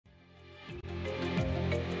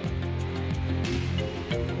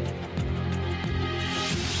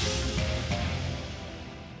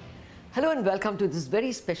Hello and welcome to this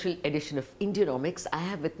very special edition of Indianomics. I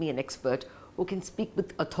have with me an expert who can speak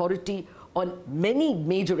with authority on many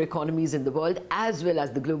major economies in the world as well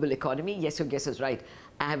as the global economy. Yes, your guess is right.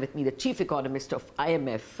 I have with me the Chief Economist of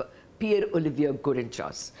IMF, Pierre-Olivier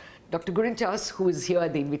Gourinchas. Dr. Gourinchas, who is here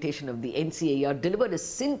at the invitation of the NCAR, delivered a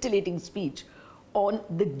scintillating speech on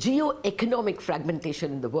the geo-economic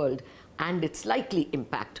fragmentation in the world and its likely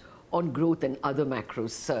impact on growth and other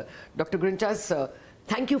macros. Dr. Gourinchas,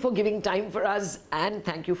 thank you for giving time for us, and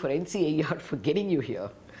thank you for NCAR for getting you here.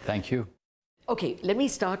 Thank you. Okay, let me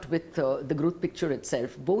start with the growth picture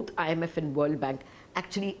itself. Both IMF and World Bank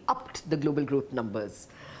actually upped the global growth numbers.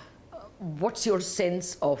 What's your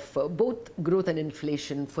sense of both growth and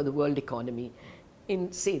inflation for the world economy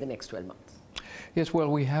in, say, the next 12 months? Yes, well,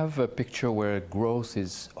 we have a picture where growth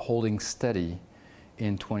is holding steady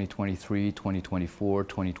in 2023, 2024,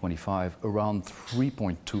 2025, around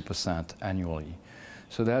 3.2% annually.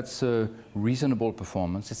 So that's a reasonable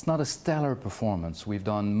performance. It's not a stellar performance. We've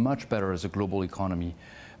done much better as a global economy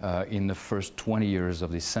in the first 20 years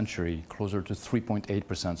of this century, closer to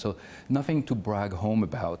 3.8%. So nothing to brag home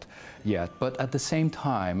about yet. But at the same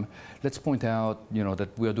time, let's point out, that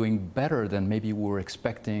we are doing better than maybe we were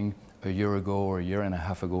expecting a year ago or a year and a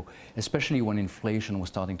half ago, especially when inflation was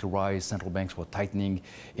starting to rise, central banks were tightening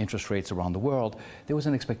interest rates around the world. There was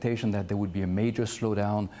an expectation that there would be a major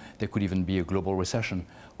slowdown, there could even be a global recession.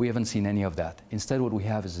 We haven't seen any of that. Instead, what we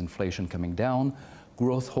have is inflation coming down,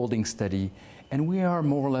 growth holding steady, and we are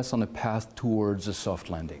more or less on a path towards a soft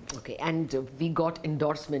landing. Okay, and we got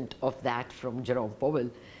endorsement of that from Jerome Powell.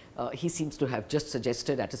 He seems to have just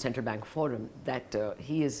suggested at a central bank forum that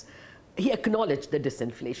he acknowledged the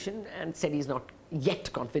disinflation and said he's not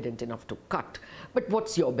yet confident enough to cut. But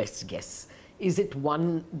what's your best guess? Is it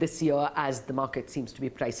one this year, as the market seems to be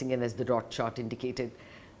pricing in, as the dot chart indicated,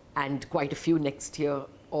 and quite a few next year?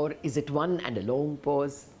 Or is it one and a long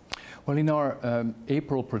pause? Well, in our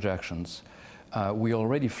April projections, we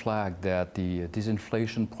already flagged that the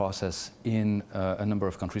disinflation process in a number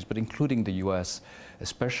of countries, but including the US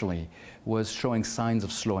especially, was showing signs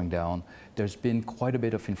of slowing down. There's been quite a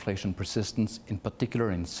bit of inflation persistence, in particular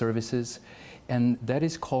in services, and that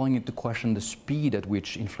is calling into question the speed at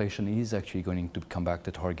which inflation is actually going to come back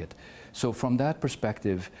to target. So from that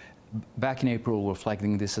perspective, back in April, we're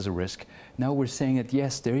flagging this as a risk. Now we're saying that,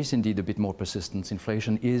 yes, there is indeed a bit more persistence.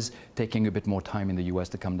 Inflation is taking a bit more time in the US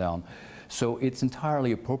to come down. So it's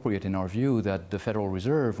entirely appropriate in our view that the Federal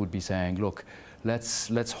Reserve would be saying, look,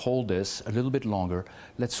 let's hold this a little bit longer.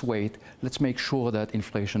 Let's wait. Let's make sure that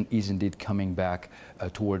inflation is indeed coming back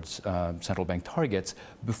towards central bank targets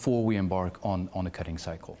before we embark on a cutting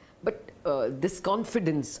cycle. But this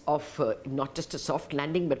confidence of not just a soft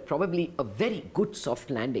landing, but probably a very good soft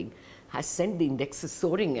landing, has sent the indexes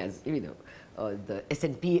soaring, as the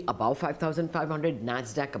S&P above 5,500,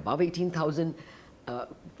 NASDAQ above 18,000.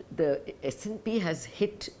 The S&P has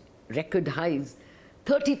hit record highs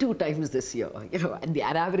 32 times this year, and the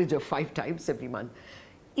average of 5 times every month.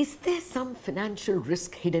 Is there some financial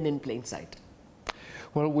risk hidden in plain sight?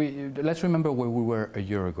 Well, let's remember where we were a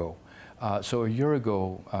year ago. So a year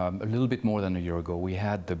ago, a little bit more than a year ago, we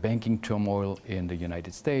had the banking turmoil in the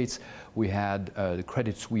United States. We had the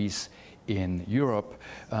Credit Suisse in Europe.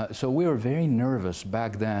 So we were very nervous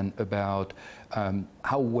back then about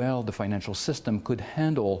how well the financial system could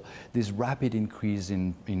handle this rapid increase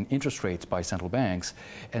in interest rates by central banks.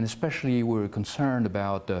 And especially we were concerned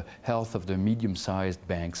about the health of the medium-sized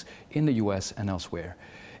banks in the US and elsewhere.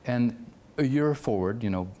 And a year forward,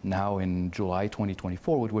 now in July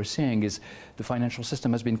 2024, what we're seeing is the financial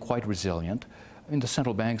system has been quite resilient. I mean, the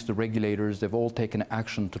central banks, the regulators, they've all taken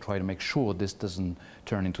action to try to make sure this doesn't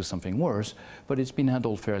turn into something worse, but it's been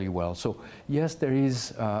handled fairly well. So yes, there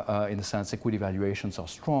is, in a sense, equity valuations are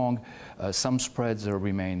strong. Some spreads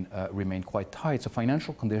remain quite tight. So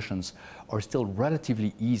financial conditions are still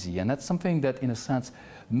relatively easy. And that's something that, in a sense,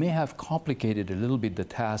 may have complicated a little bit the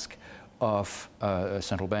task of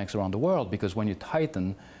central banks around the world, because when you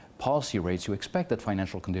tighten policy rates, you expect that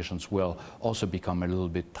financial conditions will also become a little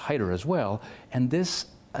bit tighter as well. And this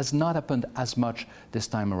has not happened as much this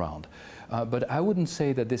time around. But I wouldn't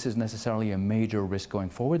say that this is necessarily a major risk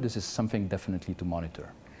going forward. This is something definitely to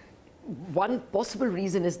monitor. One possible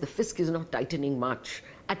reason is the fisc is not tightening much,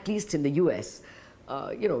 at least in the US.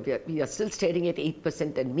 We are still staring at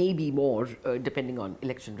 8% and maybe more, depending on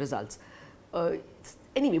election results.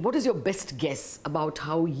 Anyway, what is your best guess about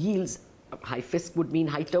how yields, high fisc would mean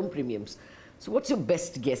high term premiums. So what's your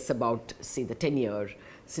best guess about, say, the 10-year,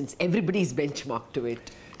 since everybody's benchmarked to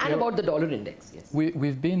it, And about the dollar index, yes.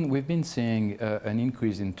 We've been seeing an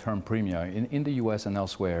increase in term premia in the US and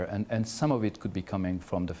elsewhere, and some of it could be coming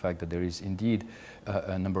from the fact that there is indeed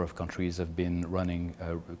a number of countries have been running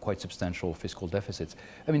quite substantial fiscal deficits.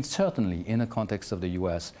 I mean, certainly in the context of the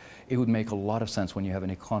US, it would make a lot of sense when you have an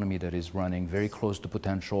economy that is running very close to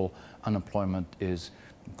potential, unemployment is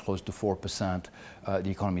close to 4%, the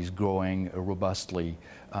economy is growing robustly.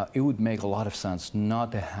 It would make a lot of sense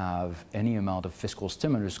not to have any amount of fiscal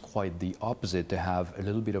stimulus, quite the opposite, to have a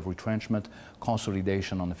little bit of retrenchment,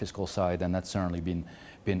 consolidation on the fiscal side, and that's certainly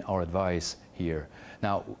been our advice here.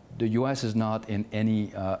 Now, the US is not in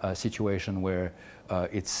any situation where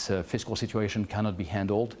its fiscal situation cannot be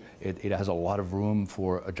handled. It has a lot of room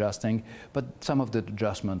for adjusting, but some of the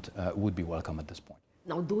adjustment would be welcome at this point.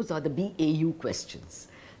 Now, those are the BAU questions.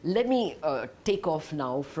 Let me take off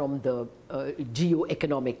now from the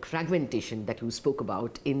geo-economic fragmentation that you spoke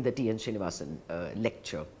about in the T.N. Srinivasan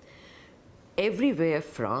lecture. Everywhere,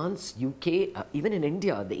 France, UK, even in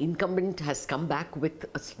India, the incumbent has come back with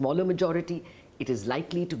a smaller majority. It is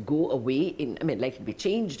likely to go away likely to be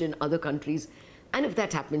changed in other countries. And if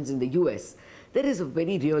that happens in the US, there is a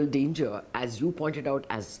very real danger, as you pointed out,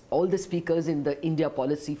 as all the speakers in the India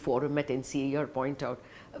Policy Forum at NCAR point out,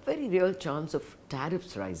 a very real chance of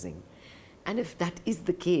tariffs rising. And if that is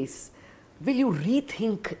the case, will you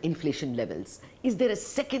rethink inflation levels? Is there a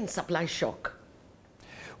second supply shock?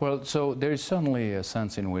 Well, so there is certainly a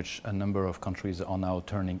sense in which a number of countries are now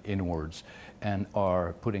turning inwards and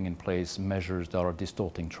are putting in place measures that are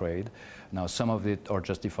distorting trade. Now, some of it are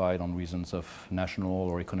justified on reasons of national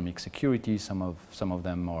or economic security. Some of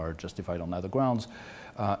them are justified on other grounds.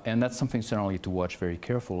 And that's something certainly to watch very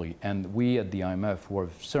carefully. And we at the IMF were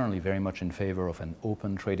certainly very much in favor of an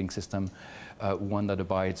open trading system, one that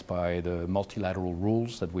abides by the multilateral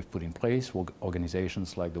rules that we've put in place,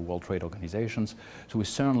 organizations like the World Trade Organizations. So we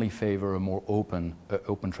certainly favor a more open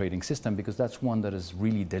trading system, because that's one that has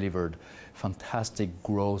really delivered fantastic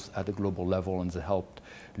growth at the global level and has helped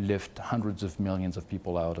lift hundreds of millions of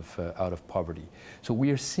people out of poverty. So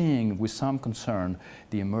we are seeing with some concern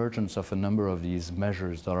the emergence of a number of these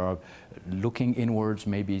measures that are looking inwards,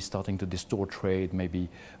 maybe starting to distort trade, maybe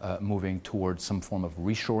moving towards some form of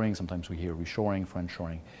reshoring. Sometimes we hear reshoring,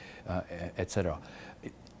 friendshoring, etc.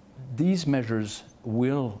 These measures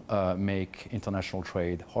will make international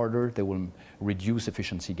trade harder. They will reduce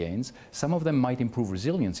efficiency gains. Some of them might improve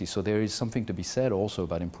resiliency, so there is something to be said also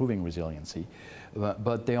about improving resiliency,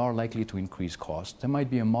 but they are likely to increase cost. There might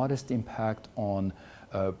be a modest impact on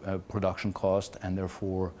production cost and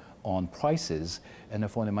therefore on prices, and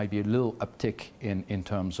therefore there might be a little uptick in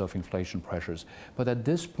terms of inflation pressures. But at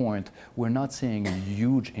this point, we're not seeing a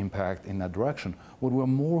huge impact in that direction. What we're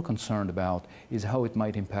more concerned about is how it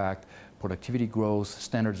might impact productivity growth,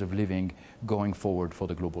 standards of living going forward for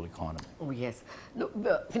the global economy. Oh, yes. No,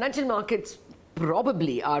 the financial markets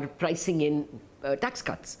probably are pricing in tax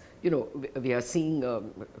cuts. You know, we are seeing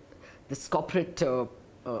this corporate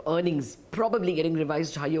earnings probably getting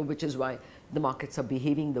revised higher, which is why the markets are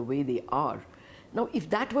behaving the way they are. Now, if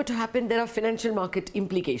that were to happen, there are financial market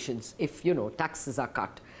implications if, you know, taxes are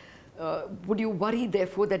cut. Would you worry,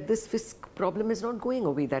 therefore, that this fisc problem is not going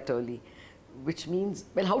away that early? Which means,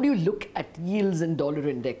 well, how do you look at yields and dollar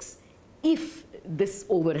index if this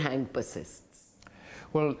overhang persists?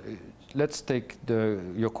 Well, let's take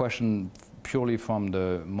your question purely from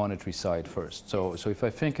the monetary side first. So if I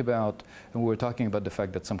think about, and we were talking about the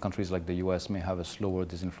fact that some countries like the US may have a slower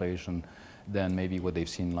disinflation than maybe what they've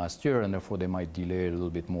seen last year, and therefore they might delay a little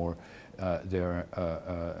bit more their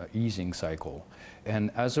easing cycle.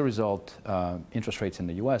 And as a result, interest rates in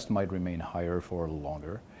the US might remain higher for a little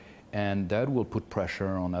longer. And that will put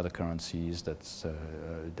pressure on other currencies.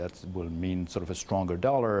 That will mean sort of a stronger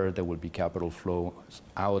dollar. There will be capital flow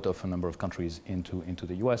out of a number of countries into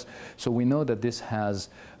the US. So we know that this has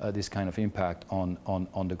this kind of impact on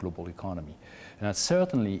the global economy. And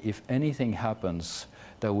certainly, if anything happens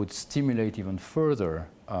that would stimulate even further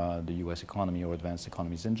the US economy or advanced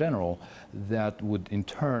economies in general, that would in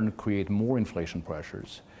turn create more inflation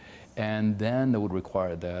pressures. And then that would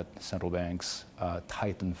require that central banks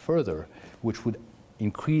tighten further, which would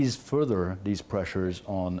increase further these pressures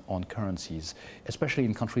on currencies, especially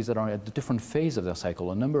in countries that are at a different phase of their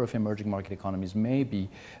cycle. A number of emerging market economies may be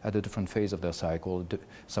at a different phase of their cycle.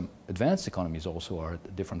 Some advanced economies also are at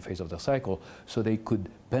a different phase of their cycle, so they could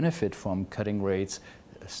benefit from cutting rates,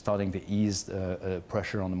 starting to ease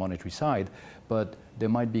pressure on the monetary side, but they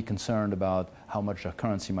might be concerned about how much their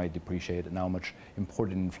currency might depreciate and how much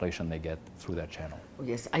imported inflation they get through that channel. Oh,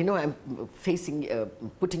 yes, I know I'm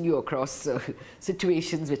putting you across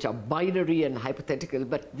situations which are binary and hypothetical,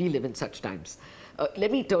 but we live in such times.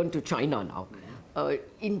 Let me turn to China now.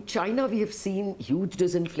 In China, we have seen huge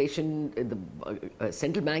disinflation. The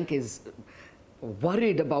central bank is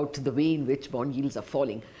worried about the way in which bond yields are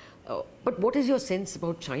falling. But what is your sense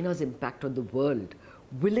about China's impact on the world?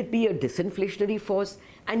 Will it be a disinflationary force?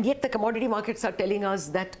 And yet the commodity markets are telling us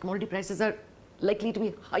that commodity prices are likely to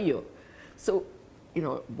be higher. So,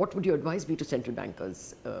 what would your advice be to central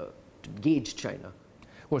bankers to gauge China?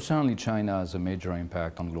 Well, certainly China has a major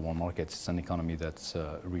impact on global markets. It's an economy that's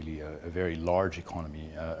really a very large economy,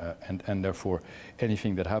 and therefore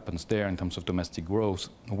anything that happens there in terms of domestic growth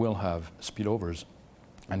will have spillovers.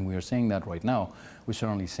 And we are seeing that right now. We're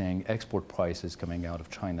certainly seeing export prices coming out of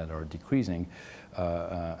China that are decreasing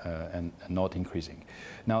and not increasing.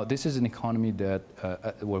 Now, this is an economy that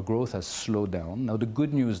where growth has slowed down. Now, the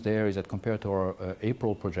good news there is that compared to our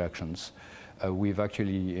April projections, we've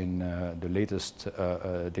actually, in the latest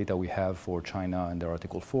data we have for China under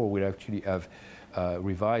Article 4, we actually have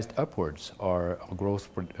revised upwards our growth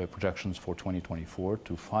projections for 2024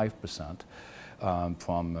 to 5%.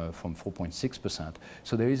 From 4.6%.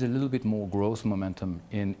 So there is a little bit more growth momentum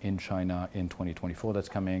in China in 2024 that's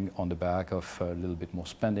coming on the back of a little bit more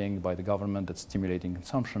spending by the government that's stimulating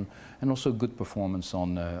consumption, and also good performance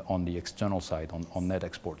on the external side, on net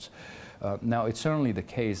exports. Now, it's certainly the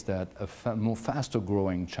case that a more faster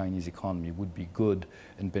growing Chinese economy would be good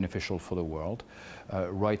and beneficial for the world.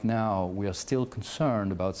 Right now, we are still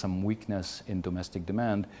concerned about some weakness in domestic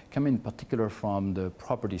demand, coming in particular from the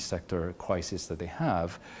property sector crisis that they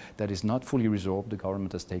have, that is not fully resolved. The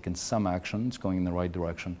government has taken some actions going in the right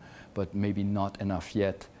direction, but maybe not enough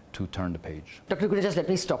yet to turn the page. Dr. Gourinchas, let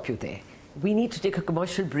me stop you there. We need to take a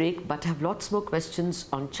commercial break, but have lots more questions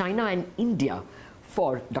on China and India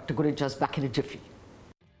for Dr. Gourinchas back in a jiffy.